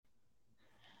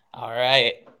All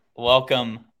right.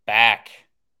 Welcome back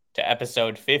to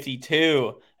episode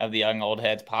 52 of the Young Old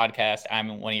Heads podcast.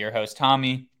 I'm one of your hosts,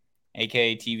 Tommy,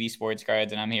 aka TV Sports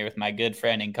Cards, and I'm here with my good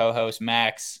friend and co-host,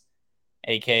 Max,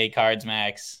 aka Cards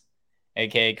Max,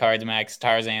 aka Cards Max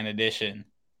Tarzan Edition.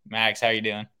 Max, how you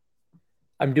doing?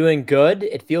 I'm doing good.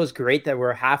 It feels great that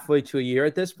we're halfway to a year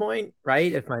at this point,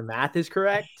 right? If my math is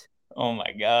correct. Oh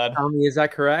my God. Tell me, is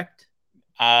that correct?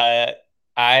 Uh,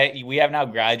 we have now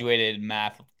graduated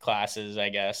math classes, I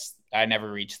guess. I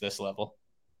never reached this level.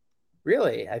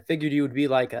 Really? I figured you would be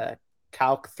like a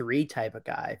Calc 3 type of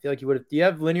guy. I feel like you would have. Do you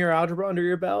have linear algebra under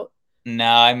your belt? No,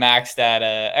 I maxed at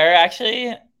or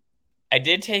actually I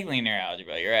did take linear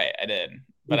algebra. You're right, I did. You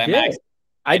But I did. maxed.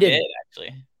 I I did didn't.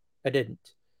 actually. I didn't.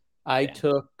 I Yeah,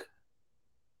 took,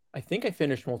 I think I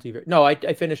finished multivariable. No, I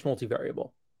finished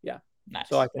multivariable. Yeah. So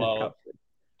nice. I finished Calc Well, 3.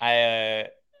 I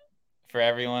for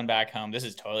everyone back home, this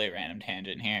is totally a random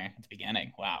tangent here at the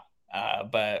beginning. Wow.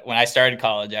 But when I started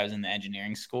college, I was in the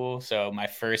engineering school. So my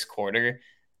first quarter,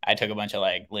 I took a bunch of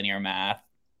like linear math,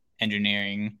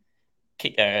 engineering,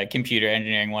 computer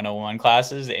engineering 101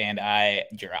 classes, and I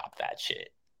dropped that shit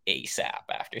ASAP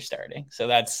after starting. So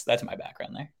that's my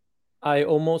background there. I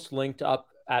almost linked up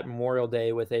at Memorial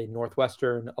Day with a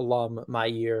Northwestern alum my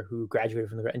year who graduated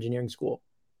from the engineering school,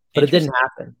 but it didn't Interesting.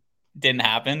 happen. Didn't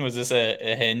happen. Was this a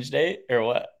hinge date or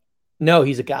what? No,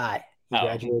 he's a guy. He Oh,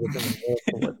 graduated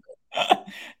from the a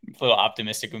little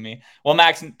optimistic with me. Well,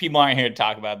 Max, people aren't here to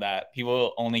talk about that.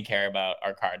 People only care about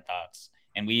our card thoughts,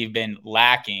 and we've been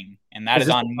lacking, and that Is is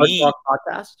this on a Hard me. Talk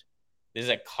podcast? This is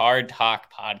a card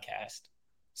talk podcast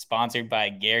sponsored by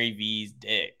Gary V's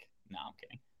Dick. No, I'm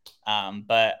kidding.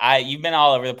 But you've been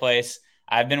all over the place.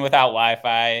 I've been without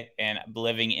Wi-Fi and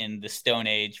living in the Stone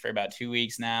Age for about 2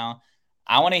 weeks now.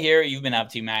 I want to hear what you've been up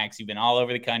to, Max. You've been all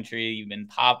over the country. You've been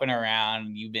popping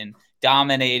around. You've been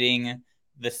dominating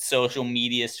the social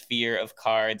media sphere of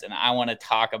cards, and I want to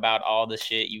talk about all the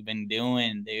shit you've been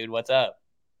doing, dude. What's up?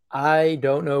 I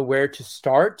don't know where to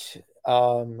start.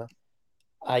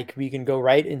 We can go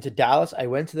right into Dallas. I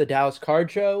went to the Dallas Card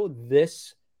Show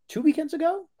this 2 weekends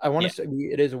ago. I want Yeah, to say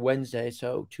it is a Wednesday,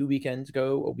 so 2 weekends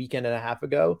ago, a weekend and a half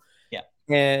ago. yeah.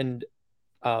 And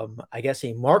I guess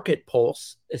a market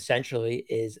pulse essentially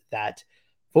is that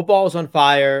football is on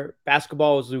fire,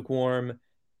 basketball is lukewarm,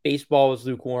 baseball is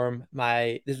lukewarm.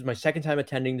 This is my second time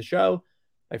attending the show.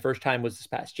 My first time was this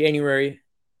past January.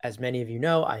 As many of you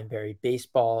know, I'm very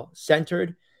baseball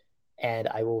centered, and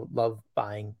I will love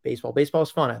buying baseball. Baseball is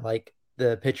fun. I like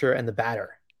the pitcher and the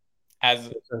batter.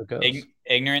 As So it goes.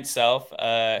 ignorant self,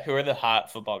 who are the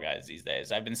hot football guys these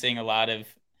days? I've been seeing a lot of.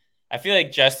 I feel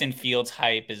like Justin Fields'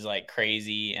 hype is like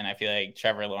crazy, and I feel like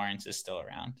Trevor Lawrence is still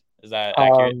around. Is that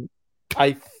accurate?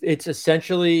 Um, it's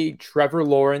essentially Trevor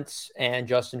Lawrence and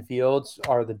Justin Fields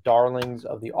are the darlings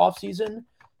of the offseason.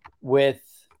 With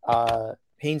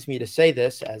pains me to say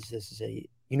this, as this is a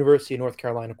University of North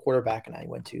Carolina quarterback, and I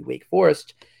went to Wake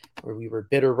Forest, where we were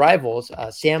bitter rivals.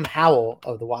 Sam Howell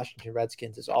of the Washington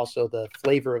Redskins is also the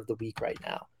flavor of the week right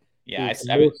now. Yeah, he's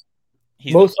the.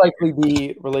 Most likely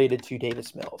be related to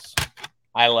Davis Mills.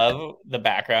 I love the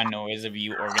background noise of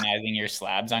you organizing your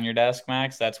slabs on your desk,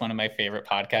 Max. That's one of my favorite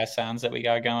podcast sounds that we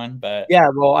got going. But Yeah,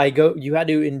 well, you had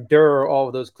to endure all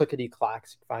of those clickety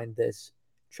clacks to find this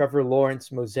Trevor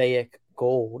Lawrence Mosaic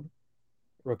Gold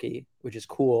rookie, which is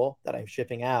cool that I'm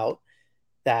shipping out,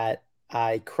 that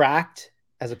I cracked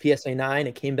as a PSA 9.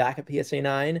 It came back at PSA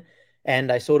 9,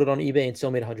 and I sold it on eBay and still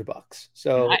made $100.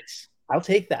 So nice, I'll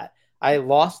take that. I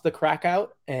lost the crack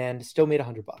out and still made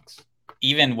 $100.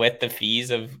 even with the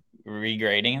fees of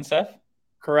regrading and stuff.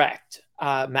 Correct.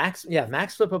 Max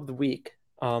flip of the week.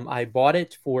 I bought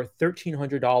it for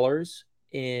 $1,300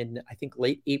 in, I think,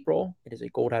 late April. It is a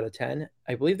gold out of 10.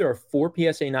 I believe there are four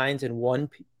PSA 9s and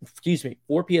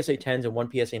four PSA 10s and one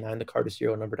PSA 9. The card is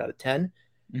serial numbered out of 10.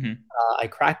 Mm-hmm. I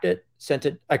cracked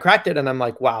it, and I'm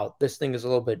like, wow, this thing is a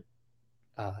little bit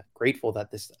I'm grateful that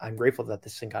this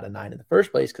thing got a 9 in the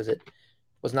first place, because it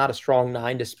was not a strong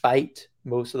 9 despite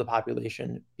most of the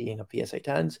population being a PSA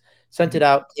 10s. Sent it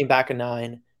out, came back a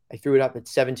 9. I threw it up at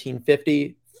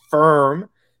 1750 firm,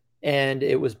 and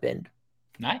it was binned.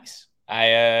 Nice.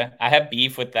 I have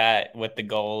beef with that with the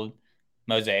gold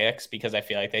mosaics because I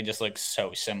feel like they just look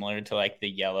so similar to like the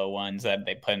yellow ones that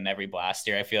they put in every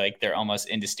blaster. I feel like they're almost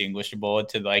indistinguishable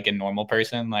to like a normal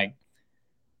person. Like,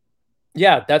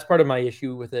 yeah, that's part of my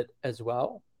issue with it as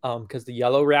well. Because the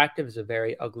yellow reactive is a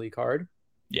very ugly card.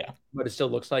 yeah, But it still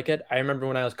looks like it. I remember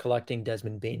when I was collecting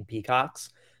Desmond Bain peacocks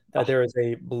that oh, there was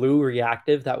a blue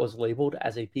reactive that was labeled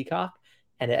as a peacock,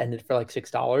 and it ended for like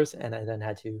 $6. And I then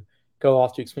had to go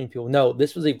off to explain to people, no,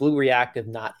 this was a blue reactive,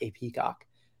 not a peacock.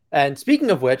 And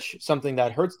speaking of which, something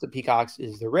that hurts the peacocks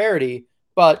is the rarity,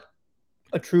 but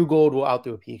a true gold will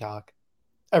outdo a peacock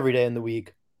every day in the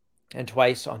week and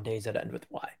twice on days that end with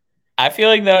Y. I feel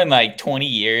like though in like 20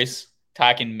 years,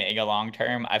 talking mega long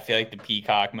term, I feel like the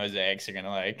peacock mosaics are gonna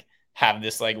like have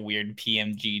this like weird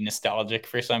PMG nostalgic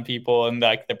for some people, and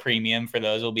like the premium for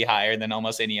those will be higher than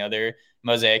almost any other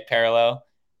mosaic parallel.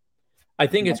 I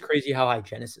think it's crazy how high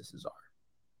Genesis's are.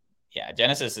 Yeah,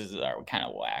 Genesis are kind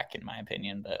of whack in my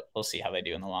opinion, but we'll see how they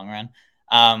do in the long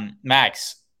run.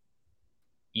 Max,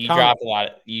 you Comment. dropped a lot.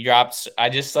 You dropped. I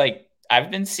just like I've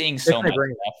been seeing so much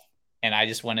Brain. stuff, and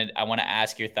I want to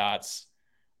ask your thoughts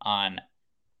on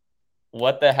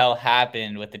what the hell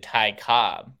happened with the Ty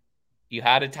Cobb. You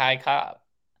had a Ty Cobb.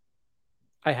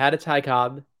 I had a Ty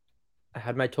Cobb. I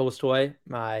had my Tolstoy,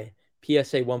 my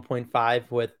PSA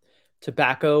 1.5 with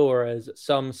tobacco, or as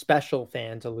some special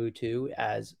fans allude to,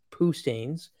 as poo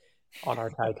stains on our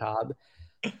Ty Cobb.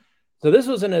 So this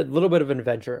was a little bit of an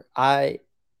adventure. I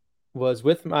wasn't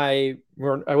with my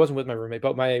roommate,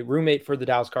 but my roommate for the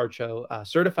Dallas Card Show,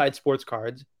 Certified Sports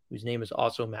Cards, whose name is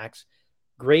also Max.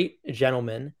 Great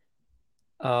gentleman.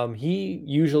 He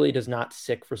usually does not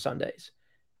sick for Sundays.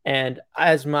 And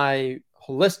as my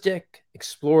holistic,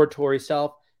 exploratory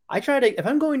self, I try to, if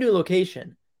I'm going to a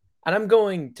location and I'm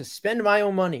going to spend my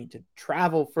own money to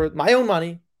travel for my own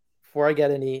money before I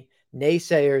get any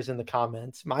naysayers in the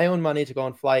comments, my own money to go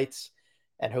on flights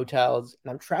and hotels,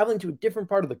 and I'm traveling to a different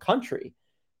part of the country,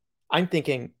 I'm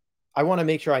thinking I want to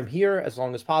make sure I'm here as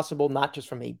long as possible, not just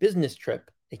from a business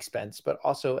trip expense, but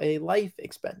also a life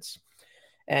expense.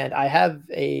 And I have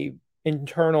a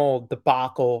internal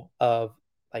debacle of,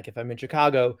 like, if I'm in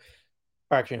Chicago,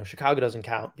 or actually, no, Chicago doesn't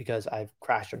count because I've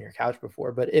crashed on your couch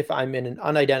before. But if I'm in an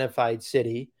unidentified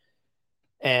city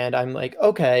and I'm like,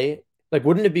 okay, like,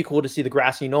 wouldn't it be cool to see the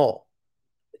grassy knoll?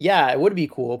 Yeah, it would be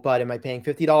cool, but am I paying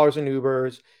 $50 in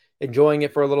Ubers, enjoying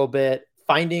it for a little bit,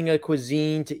 finding a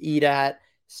cuisine to eat at,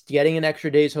 getting an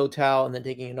extra day's hotel, and then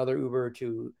taking another Uber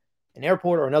to an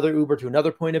airport or another Uber to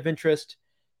another point of interest?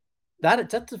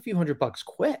 That's a few $100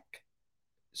 quick.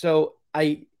 So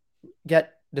I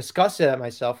get disgusted at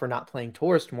myself for not playing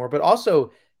tourist more, but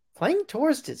also playing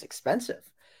tourist is expensive.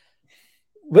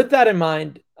 With that in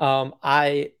mind,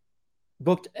 I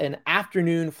booked an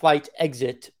afternoon flight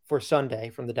exit for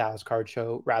Sunday from the Dallas Card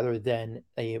Show rather than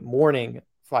a morning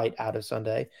flight out of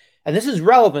Sunday. And this is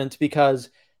relevant because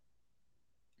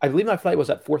I believe my flight was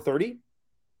at 4:30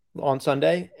 on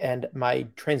Sunday, and my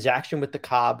transaction with the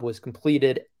Cobb was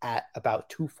completed at about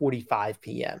 2:45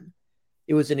 p.m.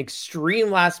 It was an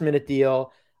extreme last minute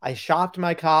deal. I shopped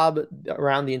my Cobb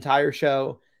around the entire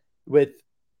show with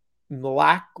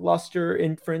lackluster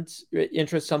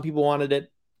interest. Some people wanted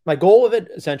it. My goal of it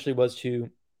essentially was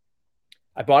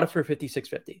I bought it for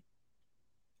 $5,650.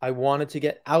 I wanted to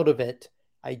get out of it,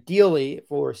 ideally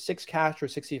for 6 cash or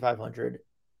 6,500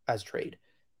 as trade.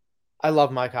 I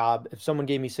love my Cobb. If someone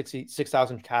gave me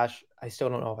 6,000 cash, I still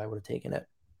don't know if I would have taken it.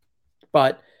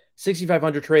 But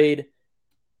 6,500 trade,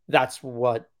 that's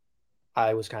what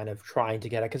I was kind of trying to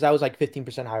get at, because I was like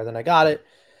 15% higher than I got it.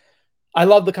 I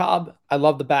love the Cobb. I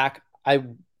love the back. I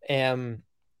am,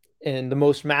 in the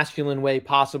most masculine way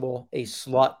possible, a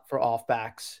slut for off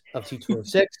backs of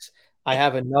T206. I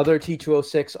have another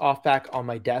T206 off back on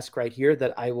my desk right here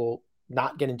that I will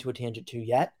not get into a tangent to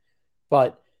yet.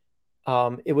 But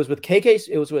it was with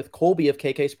it was with Colby of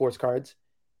KK Sports Cards.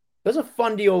 It was a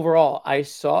fun deal overall. I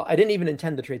didn't even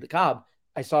intend to trade the Cobb.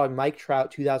 I saw a Mike Trout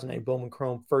 2009 Bowman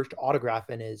Chrome first autograph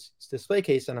in his display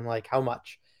case, and I'm like, how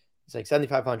much? He's like,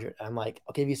 7,500. I'm like,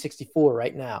 I'll give you 64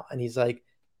 right now. And he's like,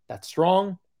 that's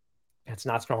strong. That's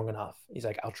not strong enough. He's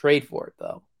like, I'll trade for it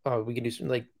though. Oh, we can do something,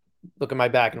 like, look at my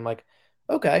back. And I'm like,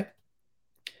 okay.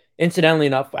 Incidentally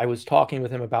enough, I was talking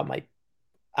with him about my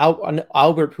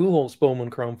Albert Pujols Bowman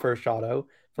Chrome first auto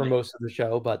for most of the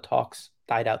show, but talks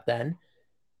died out then.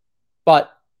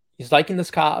 But he's liking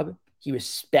this Cobb. He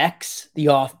respects the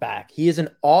off back. He is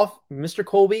Mr.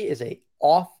 Colby is a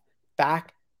off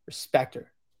back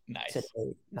respecter. Nice. Said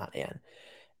A, not Ann.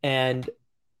 And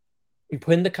we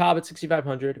pinned the Cobb at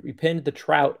 6,500. We pinned the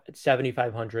Trout at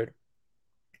 7,500.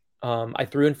 I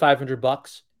threw in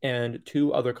 $500 and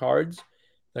 2 other cards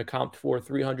that comped for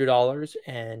 $300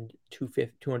 and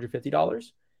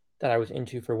 $250 that I was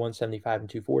into for 175 and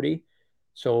 240.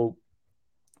 So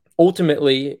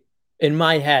ultimately, in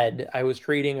my head, I was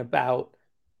trading about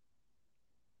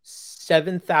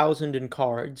 7,000 in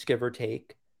cards, give or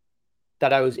take,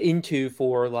 that I was into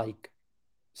for like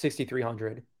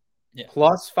 6,300,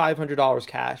 plus $500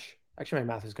 cash. Actually,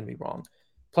 my math is going to be wrong.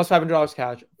 Plus $500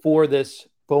 cash for this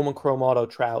Bowman Chrome Auto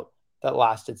Trout that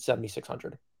lasted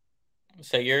 7,600.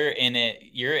 So you're in it.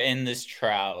 You're in this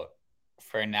Trout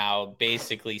for now,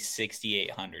 basically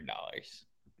 $6,800.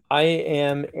 I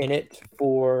am in it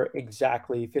for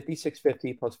exactly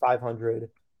 5650 plus 500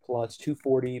 plus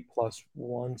 240 plus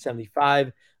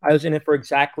 175. I was in it for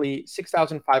exactly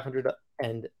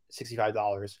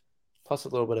 $6,565 plus a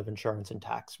little bit of insurance and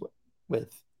tax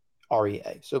with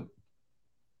REA. So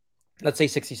let's say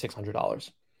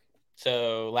 $6,600.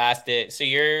 So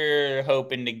you're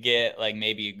hoping to get like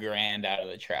maybe a grand out of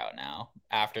the Trout now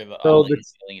after the So all the in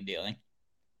dealing and dealing.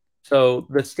 So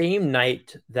the same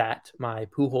night that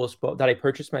that I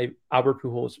purchased my Albert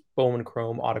Pujols Bowman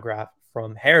Chrome autograph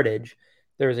from Heritage,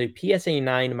 there was a PSA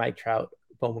 9 Mike Trout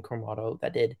Bowman Chrome auto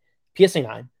that did PSA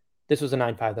 9. This was a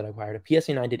 9.5 that I acquired. A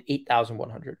PSA 9 did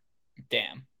 8,100.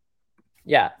 Damn.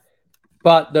 Yeah,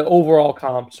 but the overall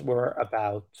comps were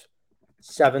about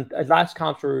seven. Last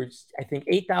comps were I think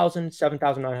 8,000,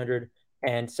 7,900,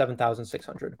 and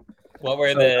 7,600. What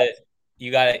were So the you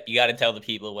got to tell the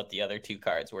people what the other two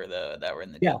cards were that were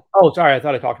in the yeah. deal. Oh, sorry. I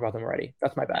thought I talked about them already.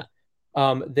 That's my Yeah.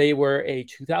 bad. They were a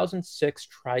 2006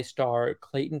 TriStar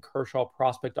Clayton Kershaw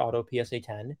Prospect Auto PSA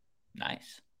 10,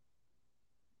 Nice.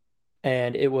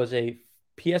 and it was a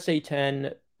PSA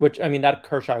 10, which I mean that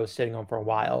Kershaw was sitting on for a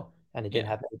while, and it didn't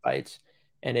Yeah. have any bites,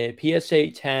 and a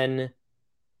PSA 10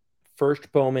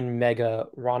 first Bowman Mega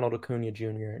Ronald Acuna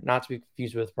Jr., not to be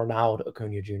confused with Ronald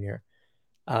Acuna Jr.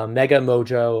 Mega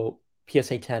Mojo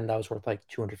PSA 10 that was worth like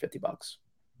 $250.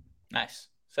 Nice.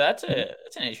 So that's an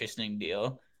interesting deal.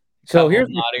 A So couple here's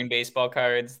of modern baseball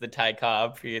cards, the Ty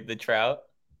Cobb for the Trout.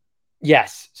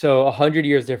 yes, so 100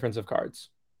 years difference of cards.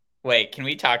 Wait, can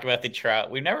we talk about the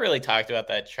Trout? We've never really talked about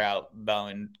that Trout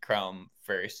Bowman Chrome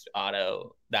first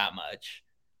auto that much.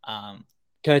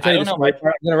 Can I tell I you don't the know story much.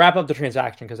 part? I'm going to wrap up the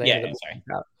transaction because I Yeah, ended yeah, up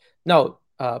sorry. out. No,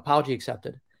 apology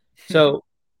accepted. So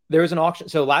there was an auction.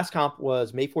 So last comp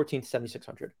was May 14th,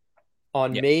 7,600.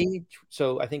 On Yeah, May,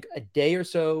 so I think a day or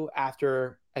so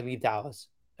after I leave Dallas,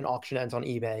 an auction ends on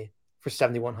eBay for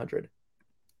 7,100.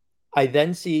 I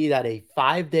then see that a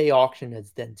 5-day auction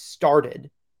has then started.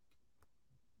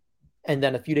 And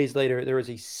then a few days later, there was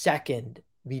a second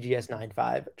VGS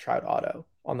 95 Trout Auto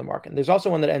on the market. There's also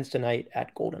one that ends tonight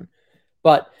at Golden.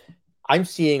 But I'm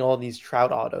seeing all these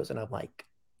Trout autos and I'm like,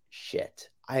 shit,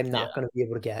 I am yeah, not going to be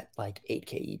able to get like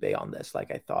 8K eBay on this.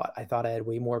 Like I thought. I thought I had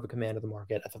way more of a command of the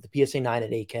market. I thought the PSA 9 at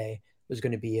 8K was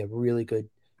going to be a really good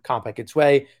comp at its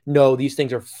way. No, these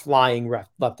things are flying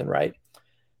left and right.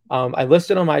 I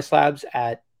listed on my slabs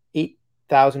at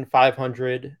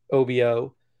 8,500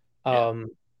 OBO. yeah.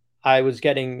 I was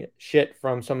getting shit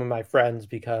from some of my friends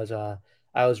because I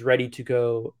was ready to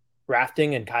go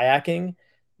rafting and kayaking,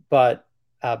 but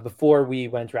before we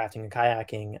went rafting and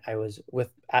kayaking, I was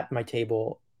at my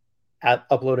table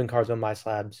uploading cards on my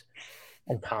slabs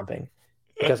and comping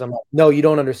because I'm like, no, you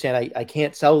don't understand. I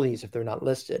can't sell these if they're not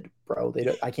listed, bro.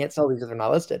 I can't sell these if they're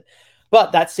not listed.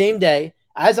 But that same day,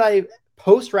 as I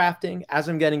post rafting, as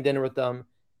I'm getting dinner with them,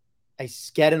 I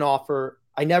get an offer.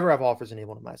 I never have offers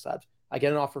enabled on my slabs. I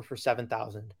get an offer for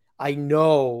 7,000. I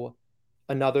know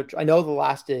I know the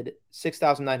last did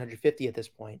 6,950 at this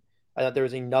point. I thought there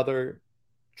was another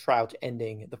Trout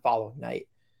ending the following night.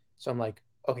 So I'm like,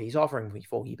 okay, he's offering me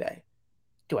full eBay.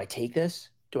 Do I take this?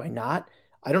 Do I not?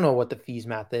 I don't know what the fees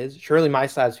math is. Surely my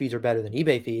slabs fees are better than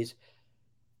eBay fees.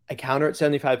 I counter at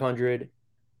 7,500.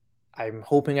 I'm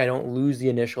hoping I don't lose the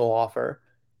initial offer.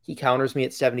 He counters me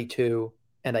at 72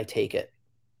 and I take it.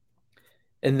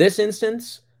 In this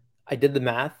instance, I did the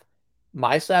math.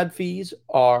 My slab fees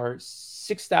are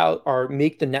 6,000 or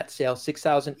make the net sale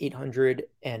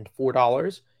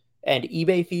 $6,804, and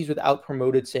eBay fees without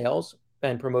promoted sales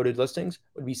and promoted listings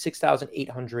would be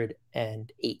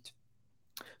 6,808.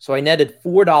 So I netted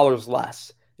 $4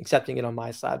 less accepting it on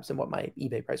my slabs than what my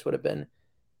eBay price would have been.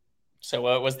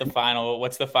 So what's the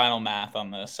final math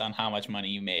on this on how much money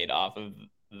you made off of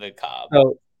the Cobb?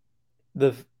 So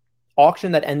the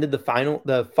auction that ended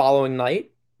the following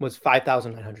night was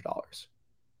 $5,900.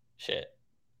 Shit.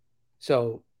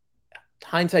 So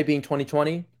hindsight being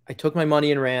 2020, I took my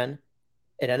money and ran.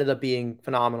 It ended up being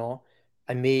phenomenal.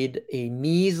 I made a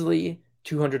measly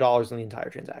 $200 in the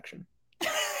entire transaction.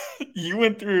 You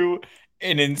went through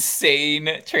an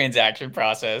insane transaction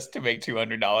process to make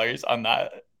 $200 on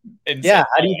that. Insane. Yeah,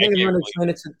 how do you I think I'm can't going to believe explain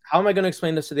it to? How am I going to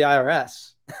explain this to the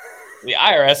IRS? the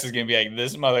IRS is gonna be like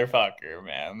this motherfucker,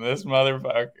 man. This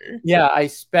motherfucker. Yeah, I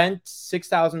spent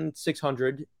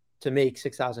 6,600 to make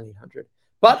 6,800,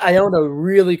 but I owned a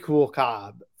really cool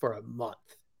Cobb for a month.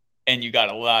 And you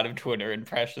got a lot of Twitter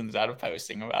impressions out of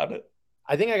posting about it.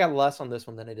 I think I got less on this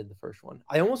one than I did the first one.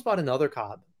 I almost bought another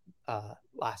Cobb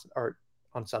last or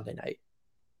on Sunday night.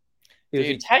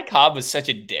 Dude, Ty Cobb was such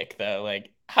a dick though.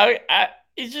 Like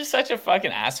he's just such a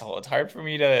fucking asshole. It's hard for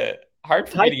me Ty,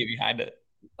 to get behind it.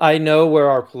 I know where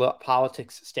our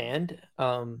politics stand.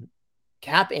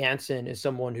 Cap Anson is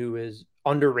someone who is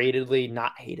underratedly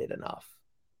not hated enough.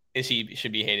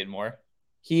 Should be hated more?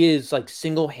 He is like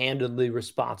single-handedly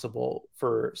responsible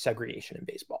for segregation in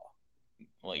baseball.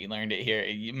 Well, you learned it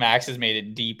here. Max has made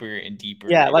it deeper and deeper.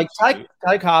 Yeah, like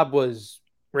Ty Cobb was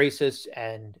racist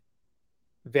and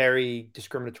very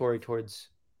discriminatory towards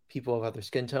people of other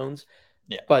skin tones.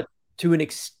 Yeah. But to an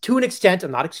extent,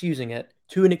 I'm not excusing it.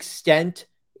 To an extent,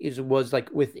 was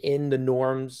like within the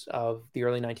norms of the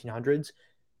early 1900s.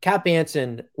 Cap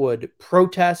Anson would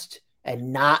protest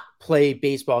and not play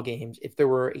baseball games if there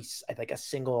were a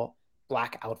single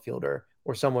black outfielder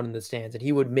or someone in the stands, and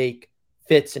he would make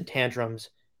fits and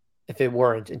tantrums if it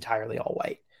weren't entirely all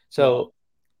white. So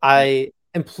I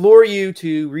implore you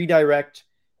to redirect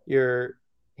your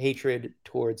hatred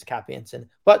towards Cap Anson,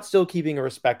 but still keeping a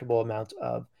respectable amount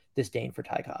of disdain for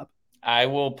Ty Cobb. I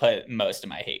will put most of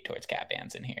my hate towards Cap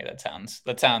Anson here. That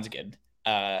sounds good.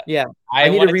 Yeah, I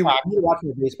need to watch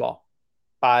the baseball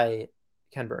by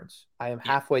Ken Burns. I am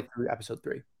halfway through episode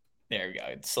 3. There we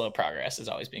go. Slow progress is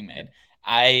always being made.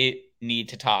 I need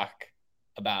to talk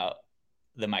about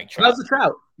the Mike Trout. That was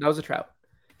a Trout.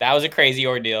 That was a crazy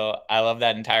ordeal. I love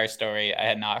that entire story. I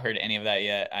had not heard any of that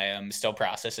yet. I am still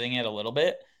processing it a little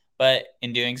bit. But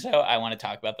in doing so, I want to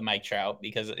talk about the Mike Trout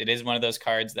because it is one of those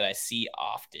cards that I see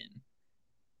often,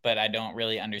 but I don't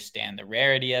really understand the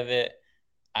rarity of it.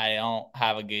 I don't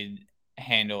have a good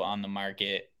handle on the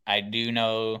market. I do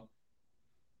know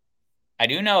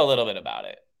a little bit about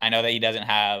it. I know that he doesn't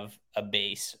have a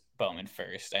base Bowman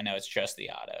first. I know it's just the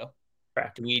auto.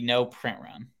 Correct. Do we know print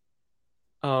run?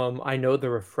 I know the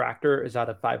refractor is out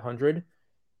of 500,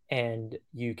 and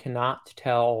you cannot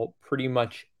tell pretty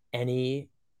much any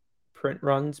print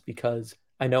runs because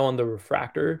I know on the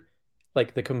refractor,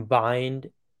 like the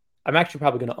combined, I'm actually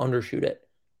probably going to undershoot it,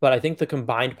 but I think the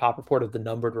combined pop report of the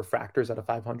numbered refractors out of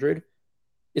 500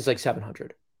 is like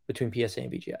 700 between PSA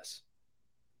and BGS.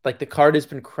 Like the card has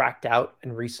been cracked out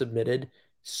and resubmitted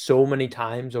so many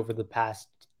times over the past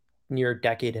near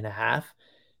decade and a half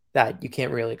that you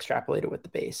can't really extrapolate it with the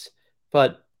base.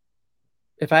 But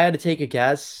if I had to take a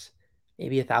guess,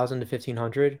 maybe 1,000 to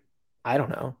 1,500. I don't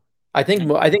know. I think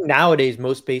nowadays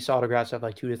most base autographs have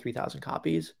like 2,000 to 3,000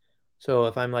 copies. So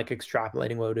if I'm like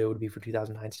extrapolating what it would be for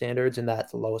 2009 standards, and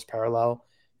that's the lowest parallel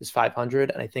is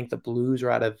 500, and I think the blues are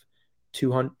out of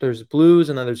 200. There's blues,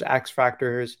 and then there's X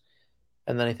factors,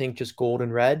 and then I think just gold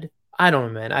and red. I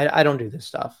don't know, man. I don't do this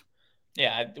stuff.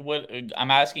 Yeah, what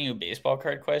I'm asking you a baseball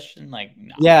card question, like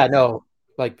no. Yeah, no,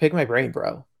 like pick my brain,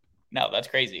 bro. No, that's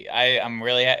crazy. I'm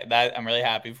really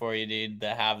happy for you, dude.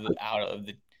 To have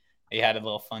you had a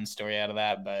little fun story out of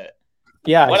that, but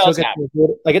yeah,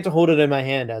 I get to hold it in my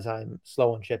hand as I'm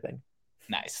slow on shipping.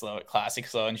 Nice, classic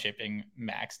slow on shipping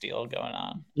Max deal going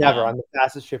on. Never, I'm the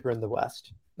fastest shipper in the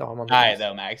West. No, I'm on the All right,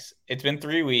 though, Max. It's been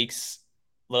 3 weeks.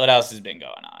 What else has been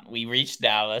going on? We reached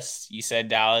Dallas. You said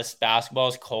Dallas basketball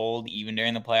is cold even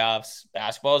during the playoffs.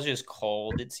 Basketball is just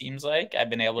cold, it seems like. I've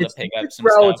been able to pick up some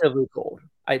relatively stuff. Cold,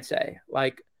 I'd say.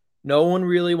 Like, no one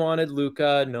really wanted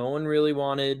Luka. No one really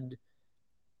wanted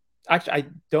 – actually, I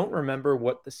don't remember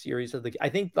what the series of the – I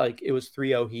think, like, it was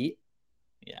 3-0 Heat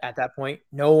at that point.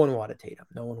 No one wanted Tatum.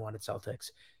 No one wanted Celtics.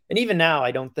 And even now,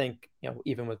 I don't think,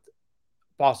 even with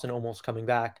Boston almost coming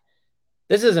back,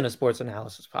 this isn't a sports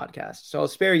analysis podcast, so I'll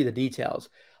spare you the details.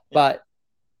 But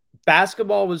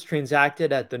basketball was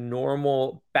transacted at the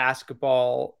normal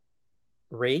basketball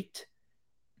rate.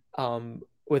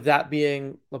 With that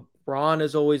being, LeBron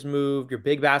has always moved. Your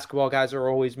big basketball guys are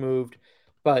always moved.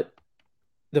 But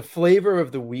the flavor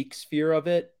of the week sphere of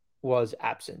it was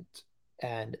absent.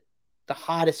 And the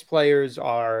hottest players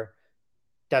are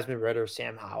Desmond Ritter,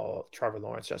 Sam Howell, Trevor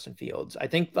Lawrence, Justin Fields. I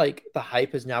think like the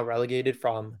hype is now relegated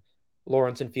from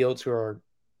Lawrence and Fields, who are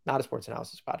not a sports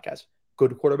analysis podcast,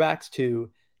 good quarterbacks,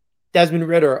 to Desmond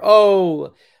Ritter.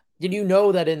 Oh, did you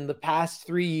know that in the past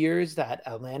 3 years that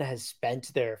Atlanta has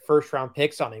spent their first round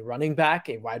picks on a running back,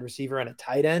 a wide receiver, and a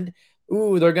tight end?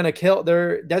 Ooh, they're going to kill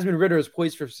their Desmond Ritter is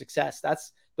poised for success.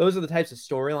 Those are the types of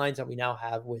storylines that we now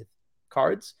have with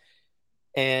cards.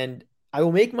 And I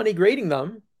will make money grading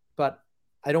them, but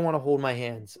I don't want to hold my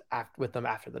hands with them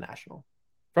after the national.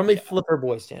 From a flipper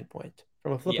boy standpoint.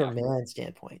 From a flipper man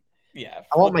standpoint. Yeah.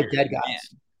 I want my dead guys.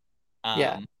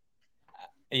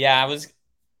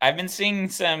 I've been seeing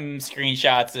some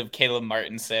screenshots of Caleb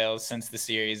Martin's sales since the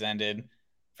series ended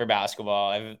for basketball.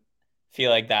 I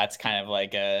feel like that's kind of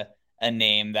like a a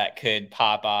name that could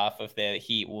pop off if the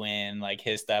Heat win. Like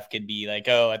his stuff could be like,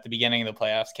 oh, at the beginning of the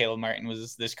playoffs, Caleb Martin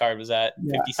was this card was at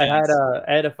Yeah, 50 cents.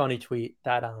 I had a funny tweet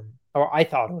that or I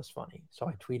thought it was funny, so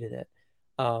I tweeted it.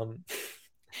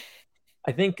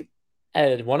 I think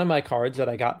one of my cards that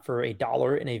I got for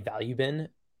 $1 in a value bin,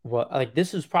 what like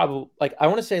this is probably like I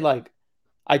want to say like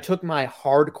I took my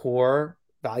hardcore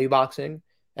value boxing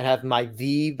and have my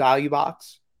V value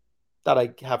box that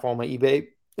I have all my eBay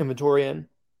inventory in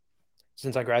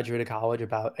since I graduated college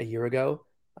about a year ago.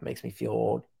 That makes me feel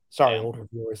old. Sorry, Damn. older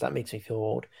viewers. That makes me feel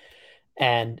old.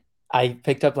 And I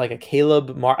picked up like a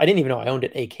I didn't even know I owned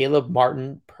it. A Caleb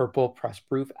Martin purple press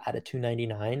proof at a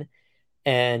 299.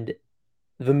 And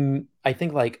I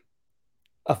think like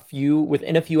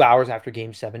within a few hours after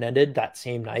game 7 ended that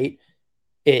same night,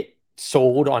 it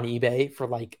sold on eBay for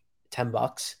like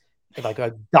 $10. Like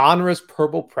a Donruss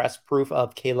purple press proof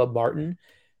of Caleb Martin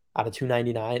out of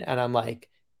 299. And I'm like,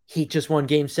 he just won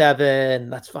game 7.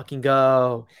 Let's fucking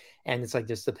go. And it's like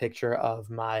just a picture of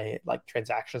my like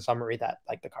transaction summary that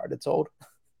like the card had sold.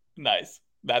 Nice.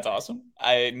 That's awesome.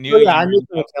 I Oh knew yeah, I you knew were.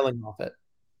 they were selling off it.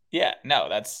 Yeah, no,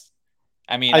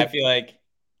 I mean, I I feel like,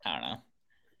 I don't know.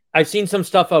 I've seen some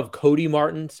stuff of Cody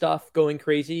Martin stuff going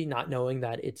crazy, not knowing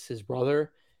that it's his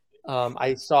brother.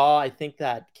 I think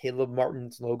that Caleb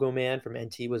Martin's logo man from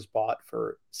NT was bought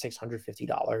for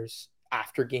 $650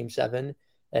 after game 7.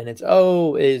 And it's,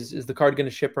 is the card going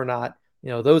to ship or not? You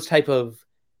know, those type of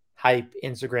hype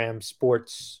Instagram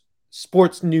sports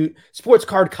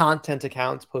card content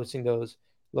accounts posting those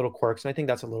little quirks. And I think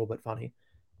that's a little bit funny.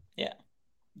 Yeah,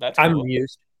 that's I'm cool.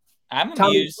 amused. I'm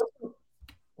Tommy, amused.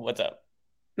 What's up?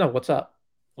 no, what's up?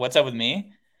 What's up with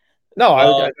me? No, I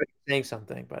Well, was saying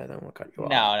something, but I don't want to cut you off.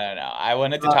 no. I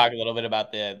wanted to Uh, talk a little bit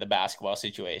about the basketball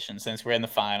situation since we're in the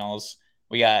finals.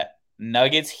 We got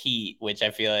Nuggets Heat, which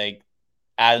I feel like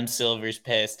Adam Silver's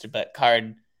pissed, but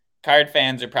card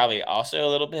fans are probably also a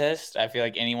little pissed. I feel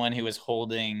like anyone who was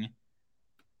holding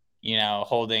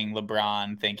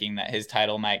LeBron thinking that his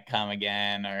title might come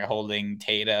again or holding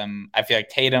Tatum. I feel like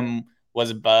Tatum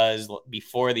was buzzed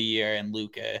before the year and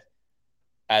Luka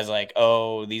as like,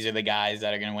 oh, these are the guys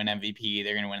that are going to win MVP.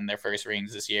 They're going to win their first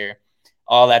rings this year.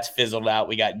 All that's fizzled out.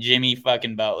 We got Jimmy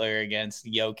fucking Butler against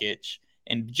Jokic.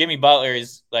 And Jimmy Butler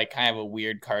is like kind of a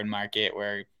weird card market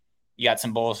where you got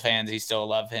some Bulls fans who still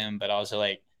love him, but also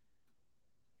like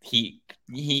Heat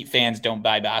fans don't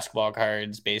buy basketball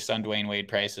cards based on Dwayne Wade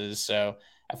prices. So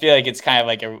I feel like it's kind of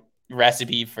like a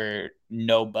recipe for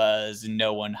no buzz,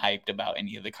 no one hyped about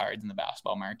any of the cards in the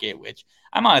basketball market, which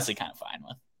I'm honestly kind of fine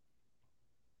with.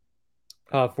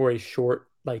 for a short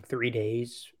like 3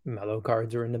 days, Mellow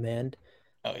cards are in demand.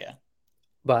 Oh yeah.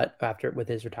 But after with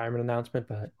his retirement announcement,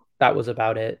 but that was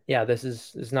about it. Yeah, this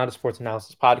is not a sports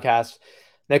analysis podcast.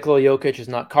 Nikola Jokic is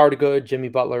not card good. Jimmy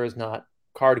Butler is not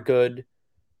card good.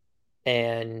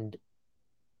 And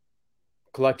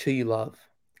collect who you love.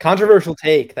 Controversial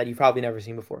take that you've probably never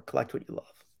seen before. Collect what you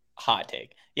love. Hot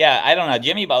take. Yeah, I don't know.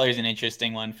 Jimmy Butler's an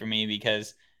interesting one for me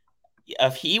because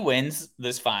if he wins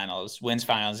finals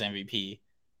MVP,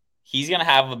 he's going to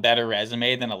have a better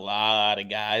resume than a lot of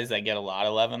guys that get a lot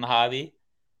of love in the hobby.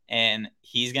 And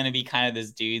he's going to be kind of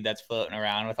this dude that's floating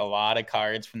around with a lot of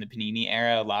cards from the Panini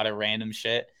era, a lot of random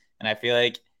shit. And I feel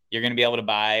like you're going to be able to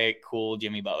buy cool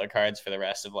Jimmy Butler cards for the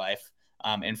rest of life.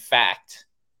 In fact,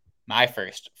 my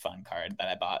first fun card that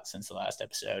I bought since the last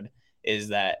episode is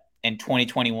that in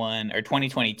 2021 or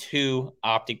 2022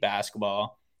 Optic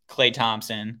Basketball, Klay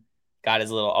Thompson got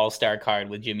his little all-star card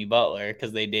with Jimmy Butler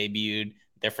because they debuted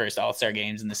their first all-star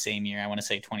games in the same year. I want to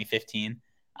say 2015.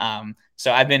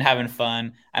 So I've been having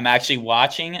fun. I'm actually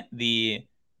watching the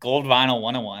Gold Vinyl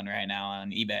 101 right now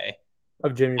on eBay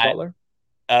Of Jimmy Butler?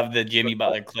 of the Jimmy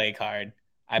Butler Klay card.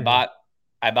 I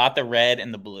bought the red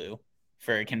and the blue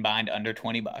for a combined under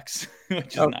 $20, which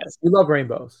is nice. You love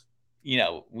rainbows. You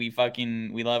know, we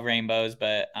love rainbows,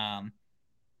 but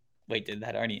wait, did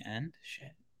that already end?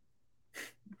 Shit.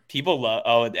 People love.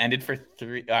 Oh, it ended for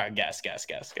 3. Guess.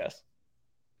 $383.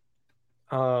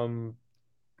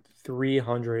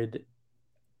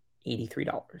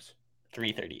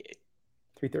 $338.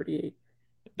 $338.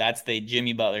 That's the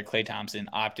Jimmy Butler, Klay Thompson,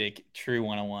 Optic, True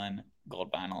 101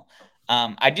 Gold Vinyl.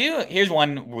 Here's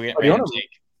one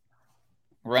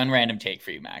random take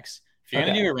for you, Max. If you're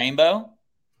going to do a rainbow,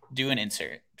 do an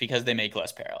insert because they make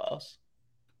less parallels.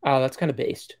 Oh, that's kind of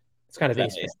based. It's kind of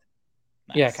based.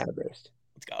 Nice. Yeah, kind of based.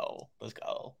 Let's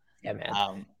go. Yeah,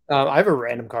 man. I have a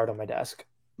random card on my desk.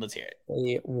 Let's hear it.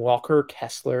 A Walker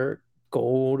Kessler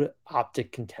Gold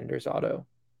Optic Contenders auto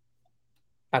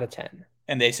out of 10.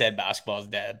 And they said basketball's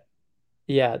dead.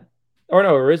 Yeah. Or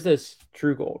no, or is this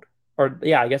True Gold? Or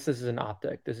yeah, I guess this is an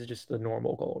optic. This is just the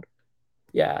normal gold.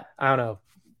 Yeah, I don't know.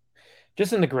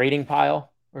 Just in the grading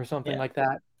pile or something Yeah. like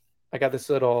that. I got this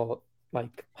little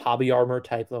like hobby armor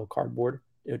type little cardboard,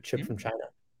 chipped from Mm, China.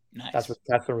 nice.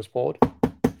 That's what was pulled.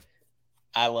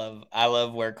 I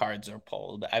love where cards are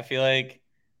pulled. I feel like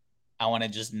I want to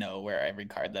just know where every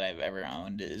card that I've ever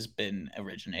owned has been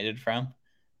originated from.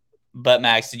 But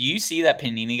Max, did you see that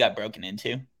Panini got broken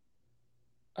into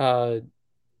Uh,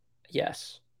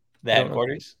 yes. the I don't know.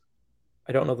 headquarters?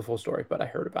 I don't know the full story, but I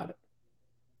heard about it.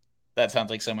 That sounds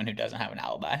like someone who doesn't have an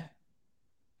alibi.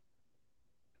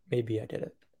 Maybe I did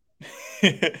it.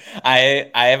 I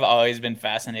have always been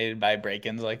fascinated by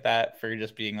break-ins like that for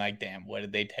just being like, damn, what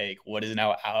did they take? What is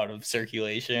now out of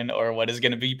circulation, or what is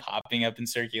going to be popping up in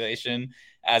circulation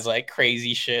as like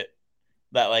crazy shit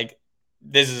that like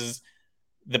this is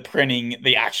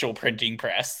the actual printing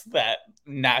press that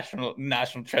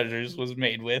National Treasures was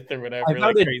made with or I whatever, found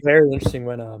like it crazy. very interesting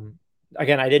when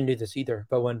again I didn't do this either,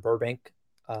 but when Burbank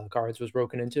cards was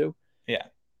broken into Yeah,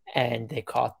 and they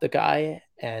caught the guy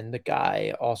and the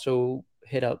guy also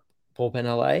hit up Bullpen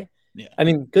LA. yeah, I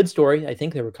mean, good story. I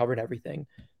think they recovered everything,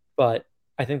 but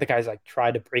I think the guys like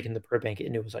tried to break into Burbank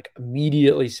and it was like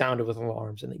immediately sounded with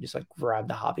alarms and they just like grabbed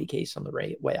the hobby case on the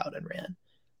way out and ran.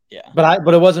 yeah. But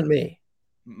it wasn't me.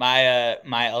 My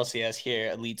LCS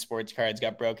here, Elite Sports Cards,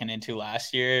 got broken into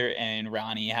last year, and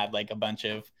Ronnie had like a bunch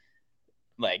of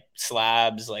like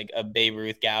slabs, like a Babe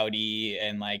Ruth Gaudy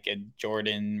and like a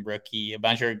Jordan rookie, a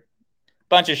bunch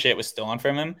of shit was stolen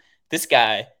from him. This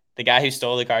guy, the guy who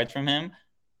stole the cards from him,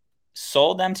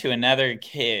 sold them to another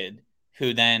kid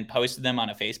who then posted them on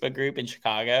a Facebook group in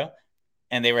Chicago,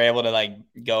 and they were able to like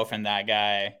go from that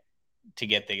guy to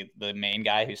get the main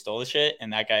guy who stole the shit,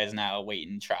 and that guy is now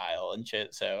awaiting trial and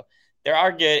shit. So there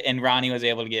are good, and Ronnie was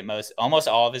able to get almost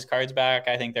all of his cards back.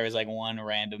 I think there was like one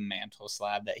random mantle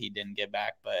slab that he didn't get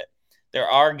back, but there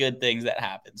are good things that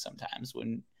happen sometimes.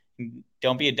 When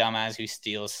don't be a dumbass who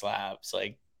steals slabs.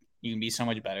 Like you can be so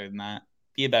much better than that.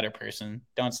 Be a better person.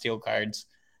 Don't steal cards.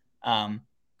 Tommy,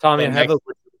 But next,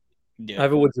 do I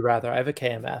have it. a would you rather. I have a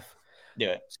KMF. Do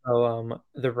it. So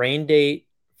the rain date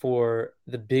for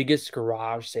the biggest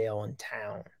garage sale in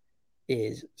town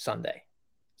is Sunday.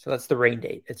 So that's the rain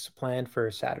date. It's planned for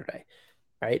Saturday,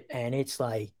 right? And it's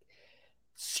like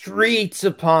streets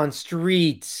upon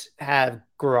streets have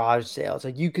garage sales.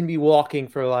 Like you can be walking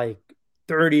for like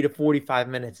 30 to 45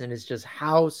 minutes and it's just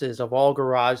houses of all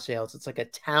garage sales. It's like a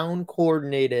town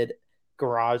coordinated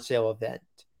garage sale event.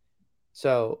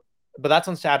 So, but that's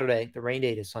on Saturday. The rain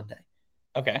date is Sunday.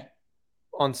 Okay.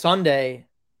 On Sunday,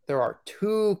 there are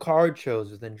two card shows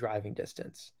within driving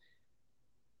distance.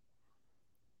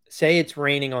 Say it's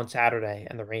raining on Saturday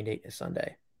and the rain date is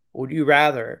Sunday. Would you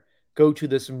rather go to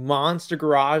this monster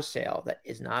garage sale that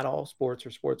is not all sports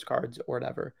or sports cards or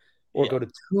whatever, or Yeah. go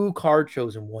to two card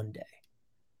shows in one day?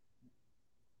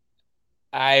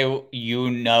 You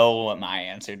know what my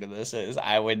answer to this is.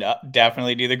 I would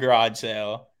definitely do the garage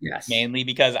sale, Yes. mainly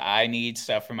because I need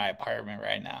stuff for my apartment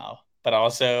right now, but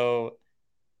also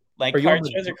like Are you card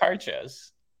on shows a are card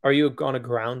shows. are you on a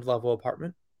ground level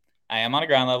apartment? I am on a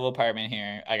ground level apartment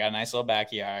here. I got a nice little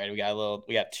backyard. We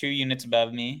got 2 units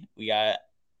above me. We got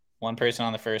one person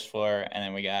on the first floor, and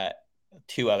then we got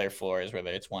two other floors where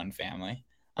it's one family.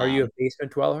 Are you a Um,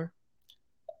 basement dweller?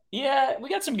 yeah, we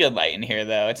got some good light in here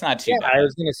though. It's not too Yeah, bad. I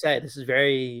was gonna say this is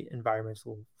very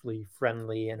environmentally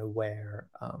friendly and aware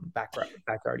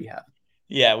backyard you have.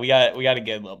 Yeah, we got a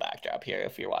good little backdrop here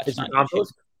if you're Is watching it on YouTube.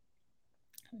 compost?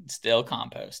 Still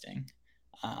composting.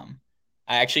 Um,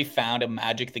 I actually found a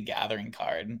Magic the Gathering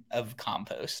card of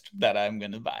compost that I'm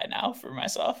gonna buy now for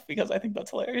myself because I think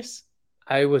that's hilarious.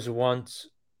 I was once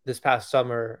this past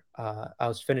summer. I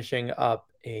was finishing up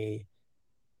a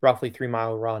roughly 3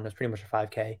 mile run. It was pretty much a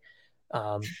 5K.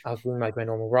 I was doing like my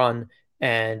normal run,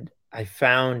 and I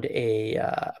found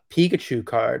a Pikachu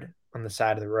card on the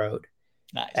side of the road,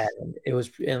 Nice. and it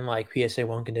was in like PSA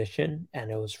 1 condition,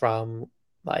 and it was from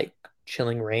like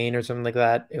Chilling Rain or something like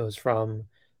that. It was from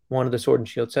one of the Sword and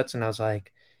Shield sets, and I was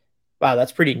like, wow,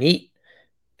 that's pretty neat.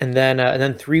 And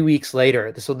then 3 weeks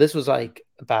later, so this was like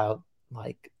about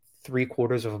like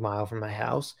 3/4 of a mile from my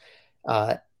house.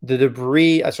 The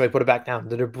debris, so I put it back down.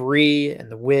 The debris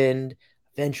and the wind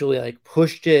eventually like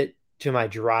pushed it to my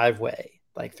driveway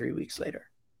like 3 weeks later.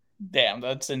 Damn,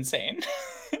 that's insane.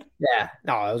 Yeah,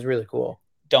 no, it was really cool.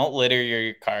 Don't litter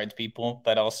your cards, people.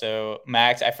 But also,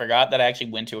 Max, I forgot that I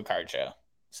actually went to a card show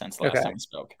since the last Okay. time we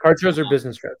spoke. Card shows are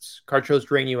business trips. Card shows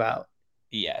drain you out.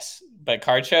 Yes, but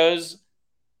card shows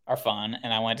are fun,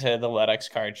 and I went to the Ludex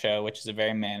card show, which is a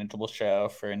very manageable show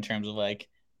for in terms of like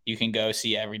you can go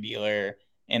see every dealer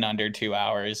in under 2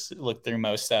 hours. Looked through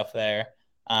most stuff there.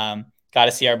 Got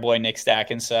to see our boy Nick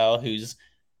Stackinsell, who's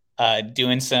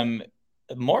doing some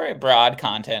more broad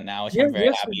content now, which Yeah, I'm very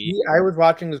yes, happy. I was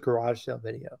watching his garage sale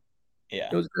video. Yeah,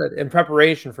 It was good in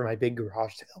preparation for my big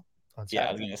garage sale on yeah,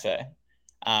 I was Saturday. gonna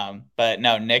say. But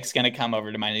no, Nick's gonna come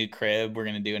over to my new crib. We're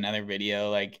gonna do another video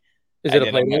like Is I it a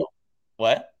did play on my date?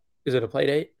 what? Is it a play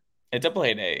date? It's a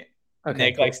play date. Okay,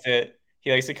 Nick cool.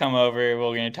 likes to come over.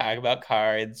 We're gonna talk about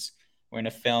cards. We're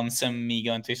gonna film some me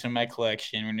going through some of my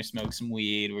collection. We're gonna smoke some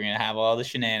weed. We're gonna have all the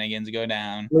shenanigans go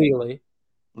down. Legally.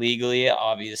 Legally,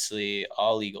 obviously,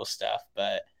 all legal stuff.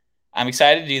 But I'm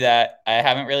excited to do that. I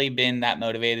haven't really been that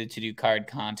motivated to do card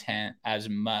content as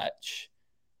much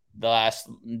the last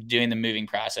doing the moving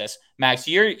process. Max,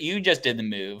 you just did the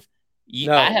move. I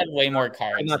No, had way more I've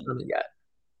cards not than done you. it yet.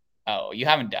 Oh, you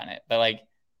haven't done it, but like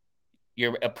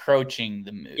you're approaching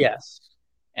the move. Yes.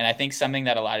 And I think something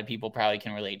that a lot of people probably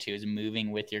can relate to is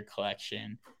moving with your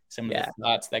collection. Some of Yeah. the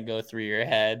thoughts that go through your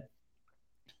head.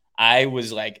 I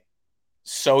was like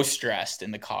so stressed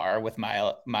in the car with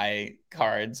my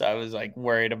cards. I was like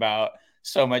worried about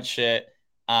so much shit.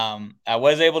 I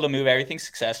was able to move everything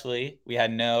successfully. We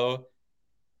had no,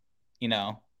 you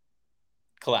know,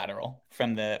 collateral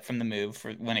from the move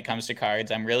for when it comes to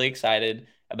cards. I'm really excited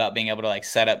about being able to like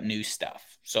set up new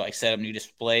stuff. So like set up new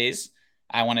displays.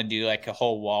 I want to do like a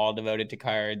whole wall devoted to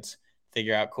cards,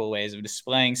 figure out cool ways of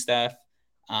displaying stuff.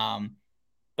 Um,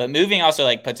 but moving also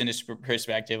like puts into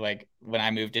perspective, like when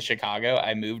I moved to Chicago,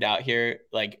 I moved out here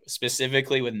like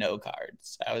specifically with no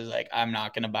cards. I was like, I'm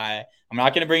not gonna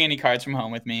bring any cards from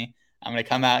home with me. I'm gonna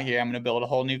come out here. I'm gonna build a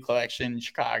whole new collection in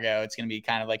Chicago. It's gonna be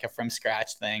kind of like a from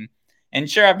scratch thing. And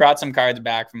sure, I brought some cards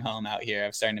back from home out here.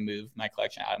 I'm starting to move my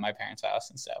collection out of my parents' house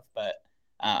and stuff. But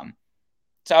um,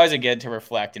 it's always a good to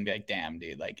reflect and be like, damn,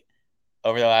 dude, like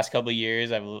over the last couple of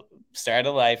years, I've started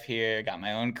a life here, got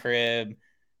my own crib,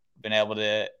 been able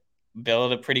to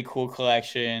build a pretty cool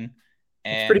collection,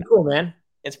 It's pretty and cool, man.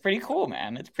 it's pretty cool,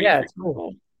 man. It's pretty Yeah, it's freaking cool.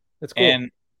 cool. It's cool.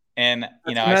 And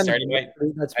you That's know, I started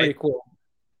commendable. That's I pretty cool.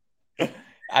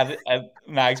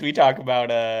 Max, we talk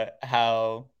about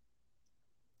how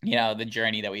you know the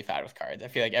journey that we've had with cards. I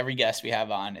feel like every guest we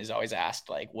have on is always asked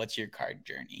like, "What's your card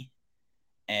journey?"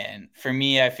 And for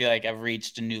me, I feel like I've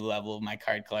reached a new level of my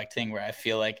card collecting where I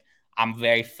feel like I'm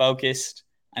very focused.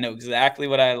 I know exactly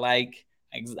what I like.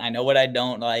 I know what I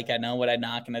don't like. I know what I'm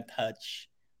not going to touch.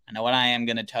 I know what I am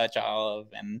going to touch all of.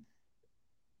 And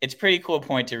it's a pretty cool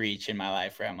point to reach in my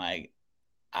life where I'm like,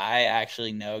 I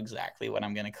actually know exactly what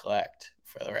I'm going to collect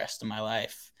for the rest of my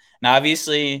life. Now,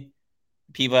 obviously,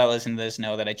 people that listen to this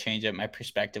know that I change up my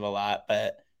perspective a lot,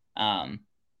 but um,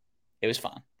 it was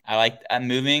fun. I like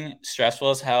moving, stressful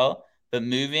as hell, but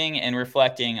moving and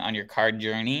reflecting on your card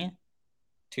journey,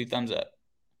 2 thumbs up.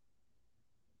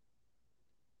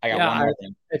 I got one Yeah, more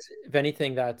thing. it's if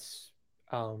anything, that's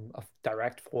a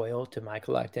direct foil to my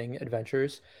collecting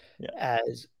adventures, Yeah.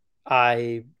 as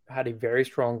I had a very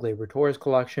strong Glaber Torres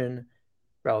collection,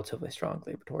 relatively strong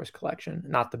Glaber Torres collection,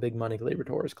 not the big money Glaber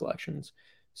Torres collections,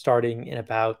 starting in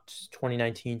about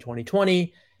 2019,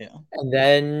 2020. Yeah. And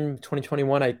then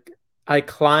 2021, I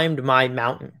climbed my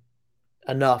mountain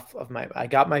enough of my I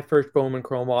got my first Bowman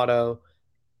Chrome Auto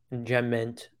and Gem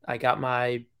Mint. I got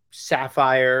my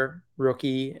Sapphire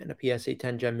rookie and a PSA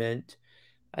 10 Gem Mint.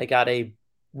 I got a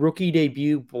rookie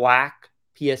debut black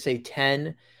PSA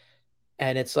 10.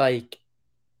 And it's like,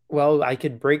 well, I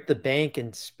could break the bank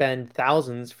and spend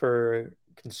thousands for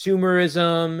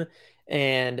consumerism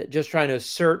and just trying to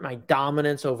assert my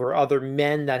dominance over other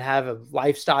men that have a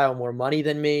lifestyle, more money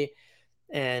than me.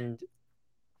 And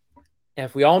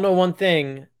if we all know one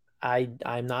thing, I'm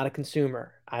not a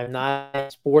consumer. I'm not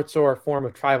a sports or a form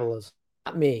of tribalism.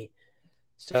 Not me.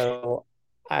 So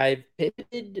I've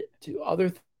pivoted to other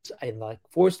things. I like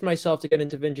forced myself to get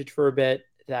into vintage for a bit.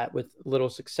 That with little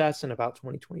success in about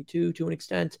 2022 to an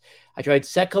extent. I tried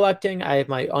set collecting. I have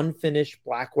my unfinished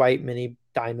black white mini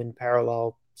diamond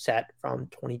parallel set from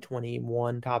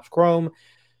 2021 Topps Chrome.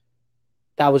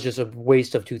 That was just a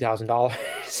waste of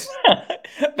 $2,000.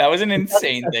 That was an that,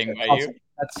 insane that, thing set by costs, you.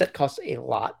 that set costs a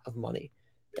lot of money,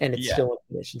 and it's Yeah. still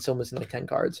unfinished and still missing like 10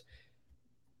 cards.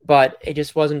 But it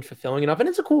just wasn't fulfilling enough. And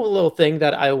it's a cool little thing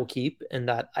that I will keep and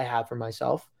that I have for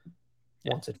myself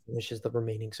Yeah. once it finishes the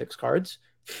remaining 6 cards.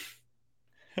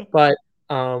 But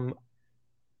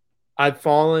I've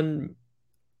fallen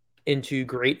into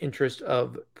great interest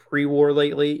of pre-war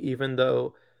lately, even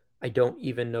though I don't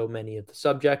even know many of the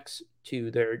subjects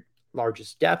to their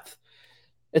largest depth.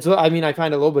 I mean, I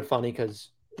find it a little bit funny because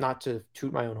not to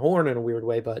toot my own horn in a weird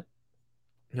way, but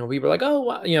we were like,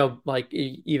 oh, like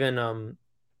even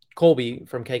Colby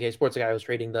from KK Sports, the guy who was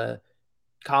trading the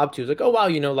Cobb too. He's like, oh wow,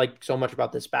 like so much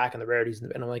about this back and the rarities,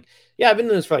 and I'm like, yeah, I've been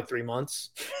doing this for like 3 months.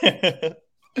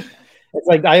 It's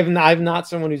like I'm not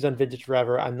someone who's done vintage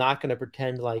forever. I'm not going to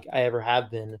pretend like I ever have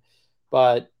been,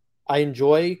 but I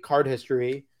enjoy card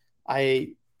history.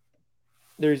 I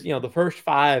there's the first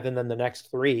five and then the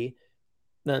next three,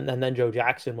 and then Joe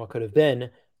Jackson, what could have been,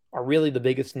 are really the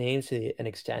biggest names to an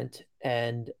extent,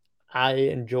 and I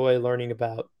enjoy learning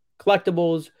about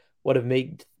collectibles,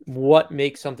 what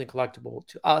makes something collectible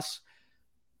to us.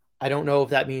 I don't know if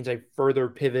that means I further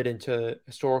pivot into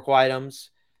historical items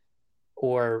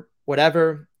or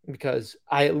whatever, because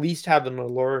I at least have an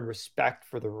allure and respect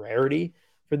for the rarity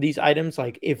for these items.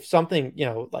 Like if something,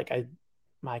 like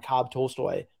my Cobb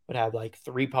Tolstoy would have like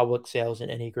 3 public sales in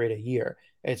any grade a year.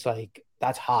 It's like,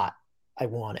 that's hot. I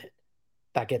want it.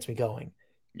 That gets me going.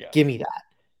 Yeah. Give me that.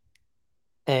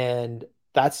 And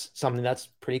that's something that's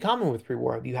pretty common with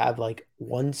pre-war. You have like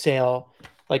one sale,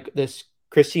 like this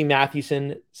Christy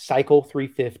Mathewson Cycle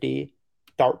 350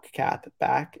 dark cap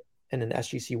back and an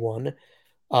SGC one.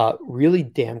 Really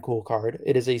damn cool card.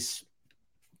 It is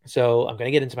so I'm going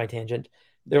to get into my tangent.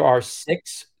 There are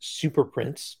 6 super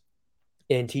prints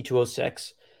in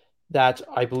T206 that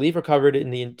I believe are covered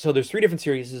so there's 3 different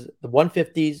series, the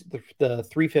 150s, the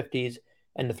 350s,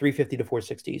 and the 350 to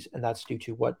 460s, and that's due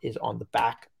to what is on the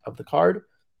back of the card.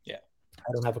 Yeah.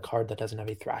 I don't have a card that doesn't have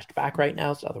a thrashed back right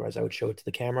now, so otherwise I would show it to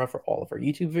the camera for all of our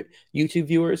YouTube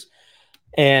viewers.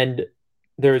 And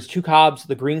there's 2 Cobbs.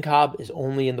 The green Cobb is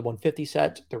only in the 150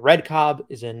 set. The red Cobb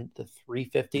is in the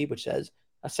 350, which says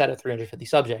a set of 350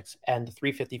 subjects, and the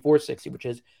 350 460, which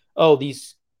is,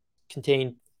 these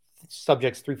contain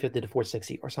subjects 350 to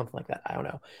 460 or something like that. I don't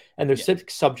know. And there's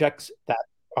 6 subjects that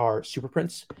are super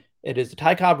prints. It is the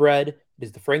Ty Cobb red. It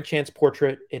is the Frank Chance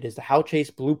portrait. It is the Hal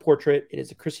Chase blue portrait. It is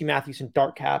the Chrissy Mathewson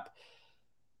dark cap.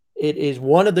 It is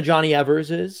one of the Johnny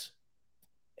Evers's,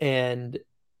 and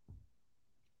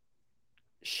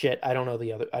shit, I don't know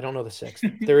the other. I don't know the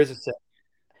 6th. There is a 6th.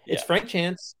 It's Frank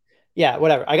Chance. Yeah,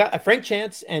 whatever. I got Frank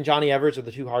Chance and Johnny Evers are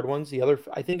the 2 hard ones. The other,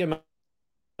 I think it might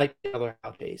be another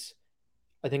Hal Chase.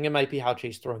 I think it might be Hal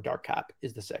Chase throwing dark cap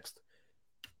is the 6th.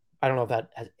 I don't know if that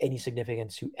has any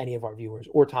significance to any of our viewers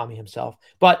or Tommy himself.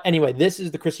 But anyway, this is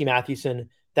the Chrissy Mathewson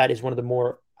that is one of the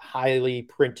more highly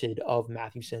printed of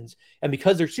Mathewsons. And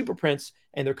because they're super prints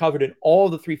and they're covered in all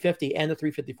the 350 and the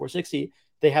 350 460,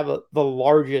 they have the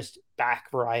largest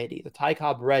back variety. The Ty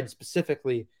Cobb red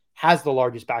specifically has the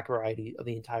largest back variety of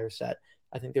the entire set.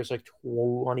 I think there's like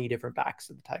 20 different backs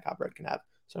that the Ty Cobb red can have,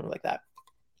 something like that.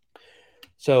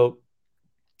 So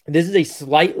this is a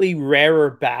slightly rarer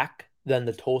back than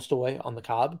the Tolstoy on the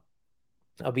Cobb,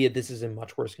 albeit this is in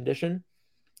much worse condition.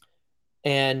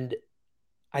 And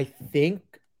I think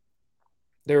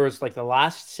there was like the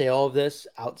last sale of this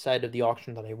outside of the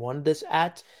auction that I wanted this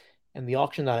at, and the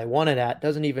auction that I wanted at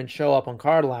doesn't even show up on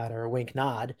Card Ladder, wink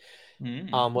nod,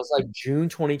 was like June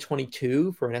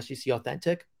 2022 for an SGC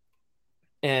Authentic.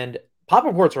 And pop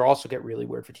reports are also get really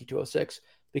weird for T206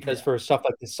 because for stuff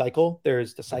like the Cycle,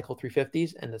 there's the Cycle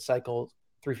 350s and the Cycle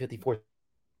 354.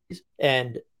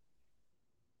 And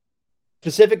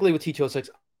specifically with T206,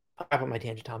 I'll wrap up my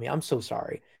tangent, Tommy. I'm so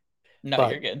sorry. No,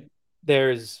 but you're good.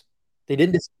 They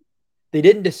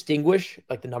didn't distinguish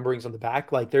like the numberings on the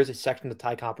back. Like there's a section of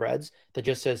Ty Cobb Reds that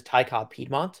just says Ty Cobb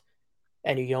Piedmont,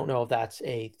 and you don't know if that's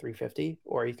a 350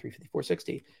 or a 350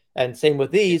 460. And same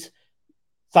with these.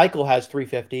 Cycle has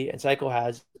 350 and Cycle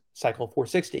has Cycle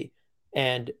 460.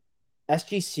 And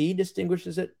SGC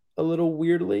distinguishes it a little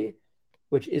weirdly,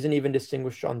 which isn't even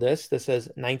distinguished on this. This says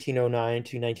 1909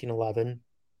 to 1911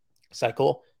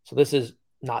 Cycle. So this is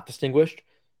not distinguished.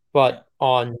 But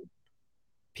on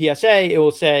PSA, it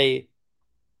will say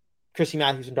Chrissy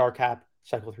Mathewson dark cap,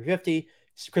 Cycle 350,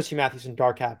 Chrissy Mathewson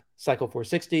dark cap, Cycle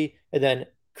 460, and then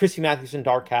Chrissy Mathewson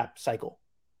dark cap, Cycle.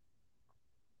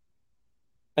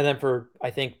 And then for,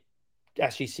 I think,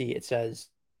 SGC, it says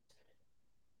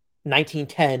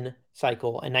 1910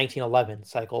 Cycle and 1911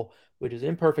 Cycle, which is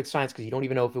imperfect science because you don't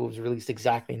even know if it was released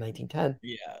exactly in 1910.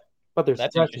 Yeah. But there's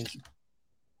questions.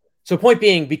 So point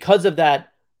being, because of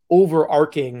that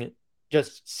overarching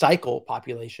just Cycle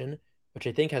population, which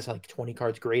I think has like 20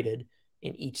 cards graded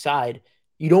in each side,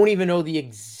 you don't even know the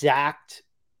exact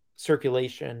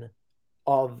circulation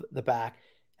of the back.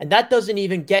 And that doesn't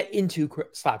even get into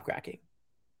slab cracking.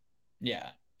 Yeah.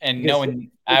 And no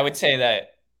one, I would say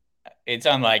that it's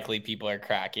unlikely people are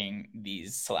cracking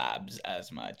these slabs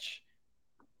as much.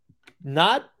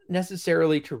 Not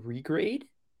necessarily to regrade,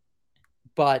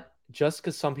 but just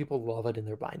because some people love it in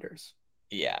their binders.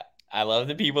 Yeah. I love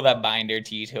the people that bind their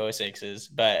T206s,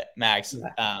 but Max,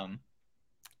 I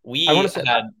want to say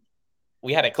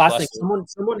we had a Last thing, cluster.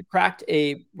 someone cracked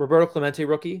a Roberto Clemente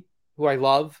rookie who I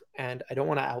love, and I don't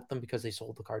want to out them because they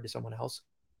sold the card to someone else.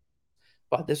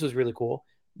 But this was really cool.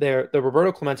 The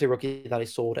Roberto Clemente rookie that I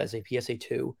sold as a PSA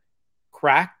 2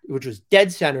 cracked, which was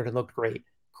dead centered and looked great.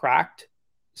 Cracked,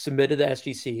 submitted the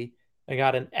SGC, and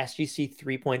got an SGC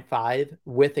 3.5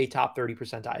 with a top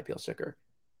 30% IPL sticker.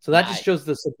 So that just Nice. shows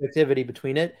the subjectivity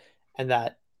between it, and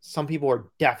that some people are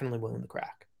definitely willing to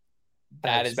crack.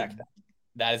 And I That is respect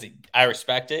that. I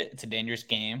respect it. It's a dangerous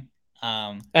game.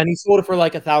 And he sold it for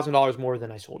like $1,000 more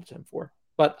than I sold it to him for.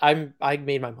 But I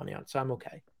made my money on it, so I'm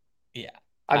okay. Yeah.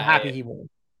 I'm happy he won.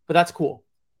 But that's cool.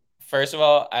 First of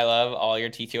all, I love all your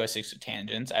t206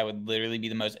 tangents. I would literally be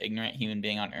the most ignorant human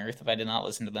being on earth if I did not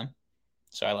listen to them.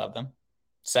 So I love them.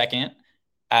 Second,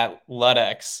 at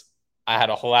Ludex, I had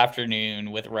a whole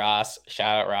afternoon with Ross.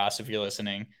 Shout out Ross if you're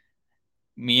listening.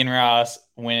 Me and Ross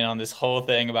went on this whole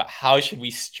thing about how should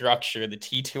we structure the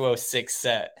T206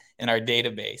 set in our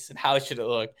database and how should it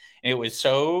look. And it was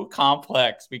so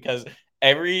complex because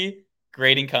every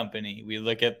grading company, we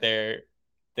look at the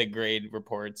grade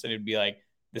reports and it'd be like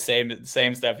the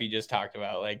same stuff you just talked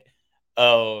about. Like,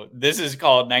 oh, this is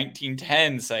called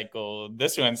 1910 cycle.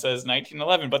 This one says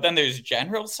 1911, but then there's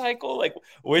general cycle. Like,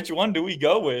 which one do we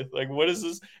go with? Like, what is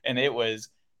this? And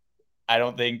I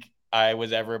don't think I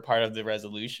was ever a part of the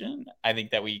resolution. I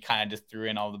think that we kind of just threw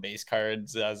in all the base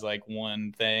cards as like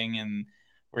one thing, and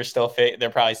they're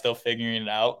probably still figuring it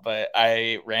out. But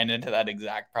I ran into that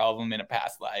exact problem in a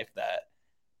past life that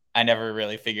I never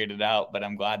really figured it out. But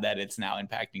I'm glad that it's now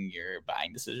impacting your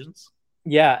buying decisions.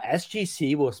 Yeah,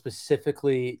 SGC will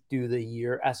specifically do the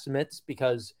year estimates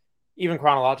because even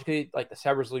chronologically, like the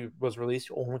Severs was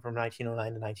released only from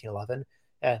 1909 to 1911,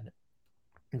 and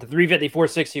the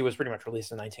 350-460 was pretty much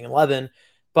released in 1911.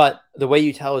 But the way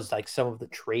you tell is like some of the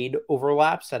trade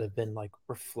overlaps that have been like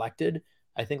reflected.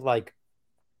 I think like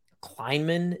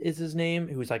Kleinman is his name,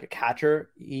 who's like a catcher.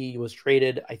 He was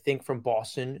traded, I think, from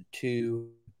Boston to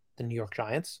the New York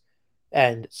Giants.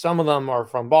 And some of them are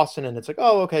from Boston, and it's like,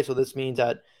 oh, okay, so this means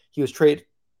that he was traded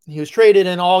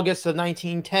in August of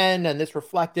 1910, and this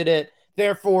reflected it.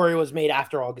 Therefore, it was made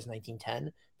after August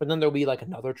 1910. But then there'll be like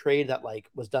another trade that like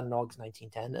was done in August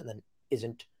 1910 and then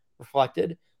isn't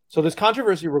reflected. So there's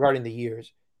controversy regarding the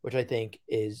years, which I think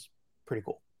is pretty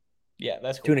cool. Yeah,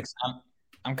 that's cool.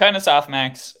 I'm kind of soft,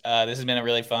 Max. This has been a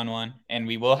really fun one, and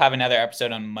we will have another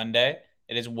episode on Monday.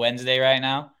 It is Wednesday right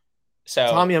now. So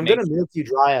Tommy, I'm gonna milk you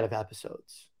dry out of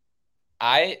episodes.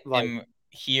 I am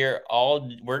here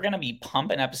we're gonna be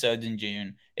pumping episodes in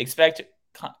June. Expect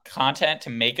content to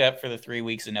make up for the 3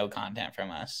 weeks of no content from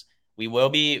us. We will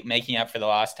be making up for the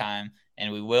lost time,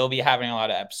 and we will be having a lot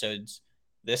of episodes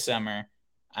this summer.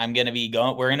 We're gonna be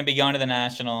going to the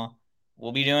National.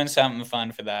 We'll be doing something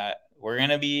fun for that. We're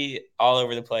gonna be all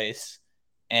over the place,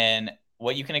 and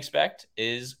what you can expect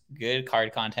is good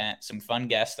card content, some fun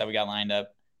guests that we got lined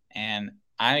up. And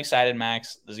I'm excited,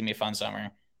 Max. This is going to be a fun summer.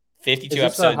 52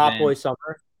 episodes. Is this a hot boy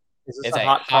summer? Is this a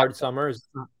hot card summer?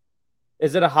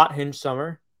 Is it a hot hinge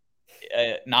summer?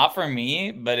 Not for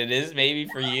me, but it is maybe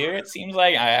for you. It seems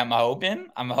like I'm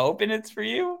hoping it's for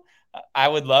you. I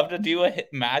would love to do a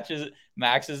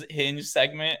Max's hinge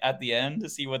segment at the end to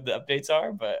see what the updates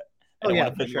are, but I don't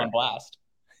want to put you on blast.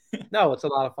 No, it's a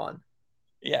lot of fun.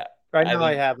 Yeah. Right now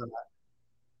I have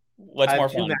what's more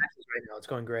fun? 2 matches right now. It's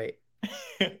going great.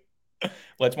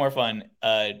 What's more fun?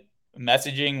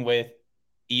 Messaging with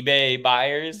eBay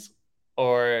buyers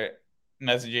or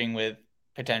messaging with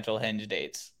potential hinge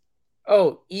dates?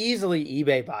 Oh, easily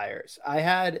eBay buyers. I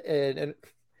have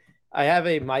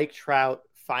a Mike Trout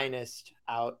finest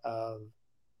out of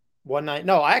one night.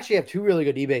 No, I actually have 2 really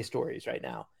good eBay stories right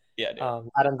now. Yeah,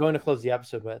 that I'm going to close the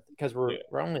episode with because we're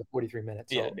only at 43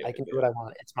 minutes, so I can do what I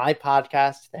want. It's my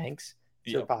podcast. Thanks.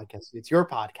 It's your podcast. It's your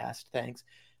podcast. Thanks.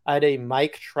 I had a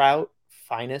Mike Trout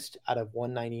finest out of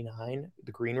 199,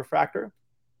 the green refractor,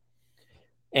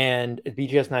 and at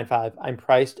BGS 95. I'm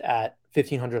priced at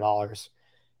 $1,500,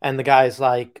 and the guy's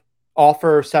like,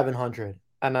 offer 700,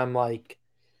 and I'm like,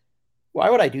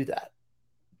 why would I do that?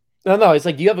 No, it's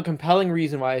like, do you have a compelling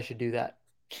reason why I should do that?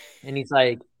 And he's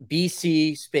like,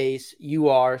 BC space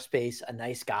UR space a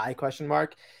nice guy ?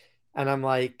 And I'm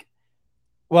like,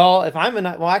 well,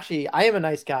 actually, I am a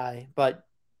nice guy, but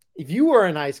if you were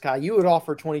a nice guy, you would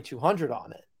offer 2,200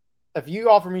 on it. If you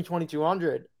offer me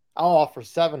 2,200, I'll offer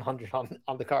 700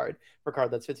 on the card for a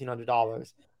card that's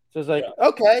 $1,500. So it's like,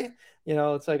 okay,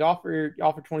 it's like offer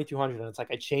 2,200, and it's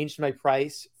like I changed my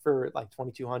price for like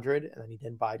 2,200, and then he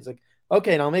didn't buy it. He's like,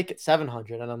 okay, and I'll make it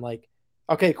 700, and I'm like,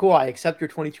 okay, cool. I accept your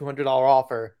 $2,200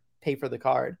 offer. Pay for the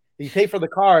card. If you pay for the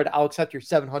card, I'll accept your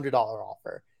 $700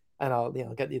 offer. and I'll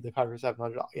get you the card for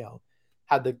 $700.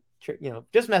 Had the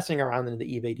just messing around in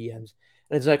the eBay DMs,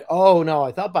 and it's like, oh no,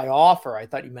 I thought by offer, I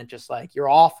thought you meant just like you're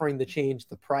offering to change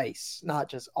the price, not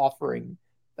just offering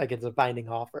like it's a binding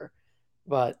offer.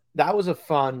 But that was a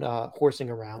fun horsing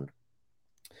around.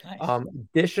 Nice.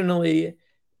 Additionally,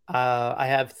 I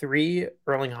have 3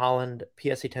 Erling Haaland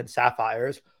PSA 10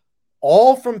 Sapphires,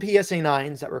 all from PSA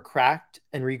 9s that were cracked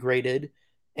and regraded.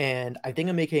 And I think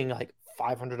I'm making like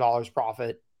 $500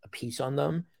 profit a piece on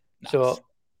them. Nice. So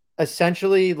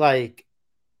essentially, like,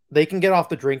 they can get off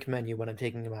the drink menu when I'm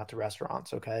taking them out to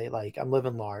restaurants. Okay. Like, I'm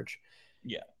living large.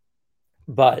 Yeah.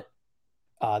 But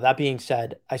that being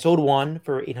said, I sold one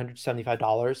for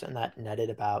 $875 and that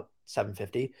netted about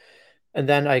 $750. And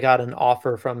then I got an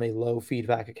offer from a low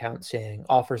feedback account saying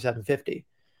offer 750.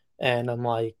 And I'm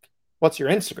like, what's your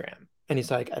Instagram? And he's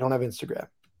like, I don't have Instagram.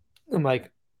 I'm like,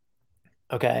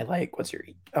 okay, like what's your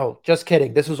oh, just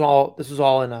kidding. This was all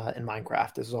in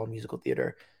Minecraft. This is all musical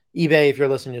theater. eBay, if you're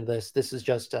listening to this is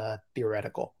just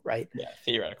theoretical, right? Yeah,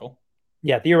 theoretical.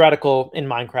 Yeah, theoretical in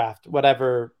Minecraft,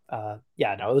 whatever.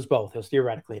 Yeah, no, it was both. It was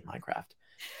theoretically in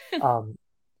Minecraft. Um,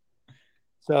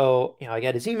 so I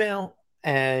get his email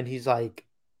and he's like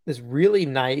this really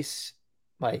nice,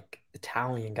 like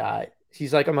Italian guy.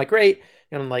 He's like, I'm like, great.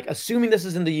 And I'm like, assuming this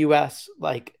is in the US,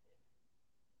 like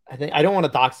I think I don't want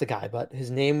to dox the guy, but his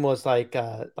name was like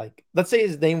let's say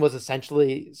his name was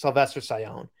essentially Sylvester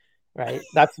Stallone, right?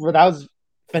 That's what that was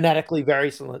phonetically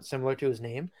very similar to his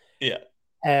name. Yeah.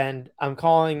 And I'm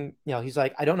calling, he's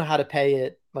like, I don't know how to pay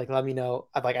it. Like, let me know.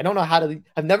 I'm like, I don't know how to,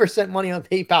 I've never sent money on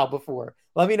PayPal before.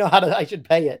 Let me know I should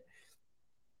pay it.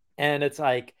 And it's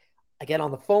like, I get on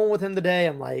the phone with him today.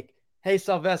 I'm like, hey,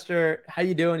 Sylvester, how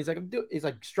you doing? He's like, he's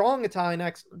like, strong Italian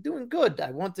accent. I'm doing good. I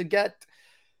want to get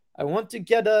a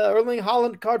Erling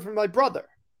Haaland card from my brother.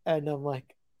 And I'm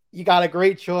like, you got a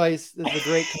great choice. This is a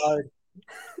great card.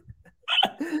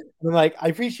 I'm like, I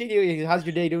appreciate you. How's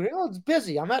your day doing? Oh, it's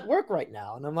busy. I'm at work right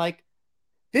now. And I'm like,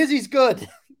 busy's good.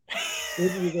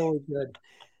 Busy's always good.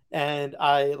 And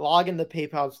I log into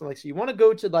PayPal. So like, so you want to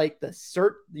go to like the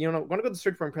search, want to go to the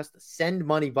search bar and press the send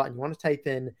money button. You want to type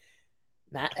in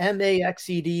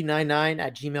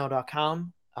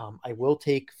maxed99@gmail.com. I will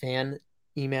take fan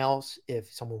emails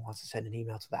if someone wants to send an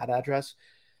email to that address.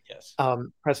 Yes.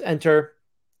 Press enter.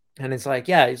 And it's like,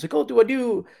 yeah, he's like, oh,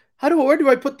 where do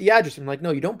I put the address? I'm like,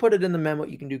 no, you don't put it in the memo.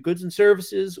 You can do goods and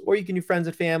services, or you can do friends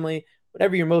and family,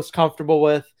 whatever you're most comfortable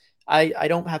with. I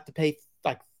don't have to pay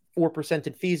like 4%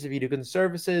 in fees if you do goods and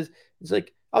services. He's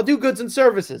like, I'll do goods and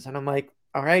services. And I'm like,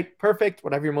 all right, perfect.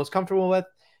 Whatever you're most comfortable with.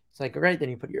 It's like, all right, then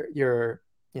you put your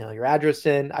address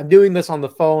in. I'm doing this on the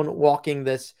phone, walking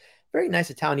this very nice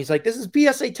Italian. He's like, this is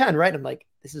PSA 10, right? I'm like,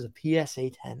 this is a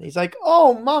PSA 10. He's like,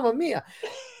 oh, mamma mia.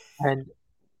 And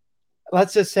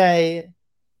let's just say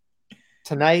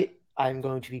tonight I'm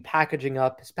going to be packaging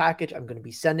up his package. I'm going to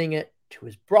be sending it to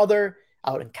his brother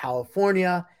out in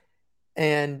California.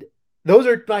 And those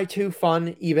are my 2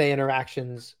 fun eBay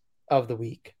interactions of the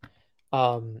week.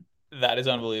 That is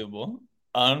unbelievable.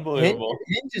 Unbelievable.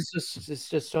 Hinge is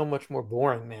just so much more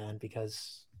boring, man,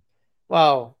 because,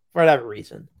 well, for whatever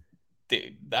reason.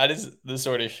 Dude, that is the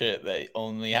sort of shit that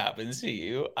only happens to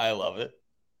you. I love it.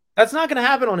 That's not going to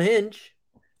happen on Hinge.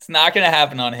 It's not going to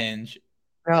happen on Hinge.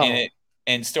 No.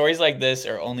 And stories like this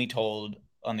are only told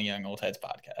on the Young Old Heads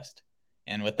podcast.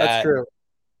 And with That's that, true.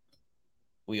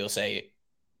 we will say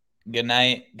good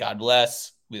night. God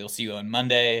bless. We will see you on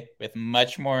Monday with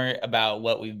much more about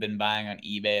what we've been buying on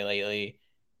eBay lately.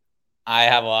 I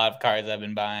have a lot of cards I've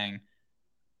been buying.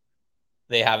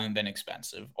 They haven't been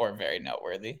expensive or very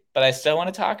noteworthy, but I still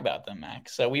want to talk about them,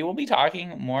 Max. So we will be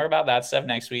talking more about that stuff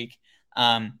next week.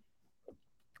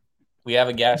 We have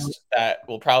a guest that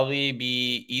will probably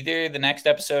be either the next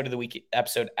episode or the week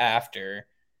episode after.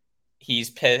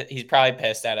 He's probably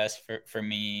pissed at us for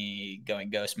me going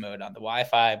ghost mode on the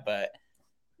Wi-Fi, but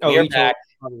we are back.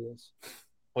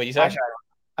 What do you say? Actually,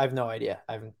 I have no idea.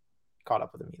 I haven't caught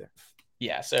up with him either.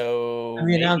 Yeah, so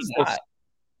we announced this.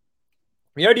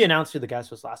 We already announced who the guest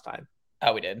was last time.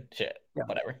 Oh, we did. Shit. Yeah.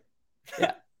 Whatever.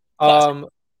 Yeah. I'll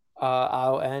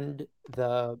end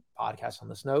the podcast on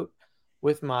this note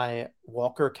with my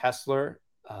Walker Kessler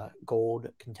gold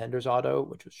contenders auto,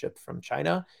 which was shipped from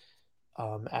China.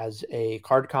 As a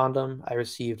card condom, I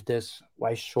received this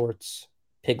Weiss Shorts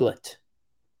Piglet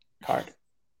card.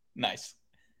 Nice.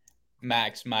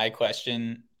 Max, my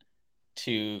question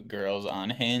to girls on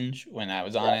Hinge when I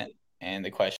was on it, and the question